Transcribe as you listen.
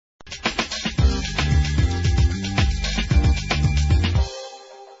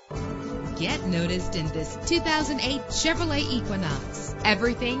noticed in this 2008 Chevrolet Equinox.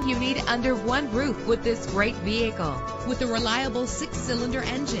 Everything you need under one roof with this great vehicle. With a reliable 6-cylinder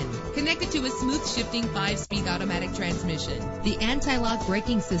engine connected to a smooth shifting 5-speed automatic transmission. The anti-lock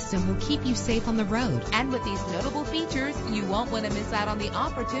braking system will keep you safe on the road. And with these notable features, you won't want to miss out on the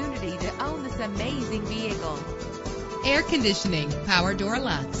opportunity to own this amazing vehicle. Air conditioning, power door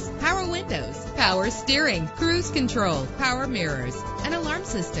locks, power windows, power steering, cruise control, power mirrors, an alarm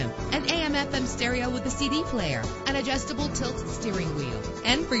system, an AM/FM stereo with a CD player, an adjustable tilt steering wheel.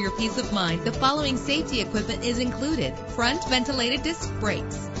 And for your peace of mind, the following safety equipment is included: front ventilated disc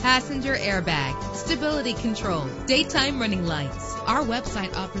brakes, passenger airbag, stability control, daytime running lights. Our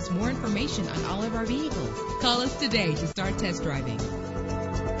website offers more information on all of our vehicles. Call us today to start test driving.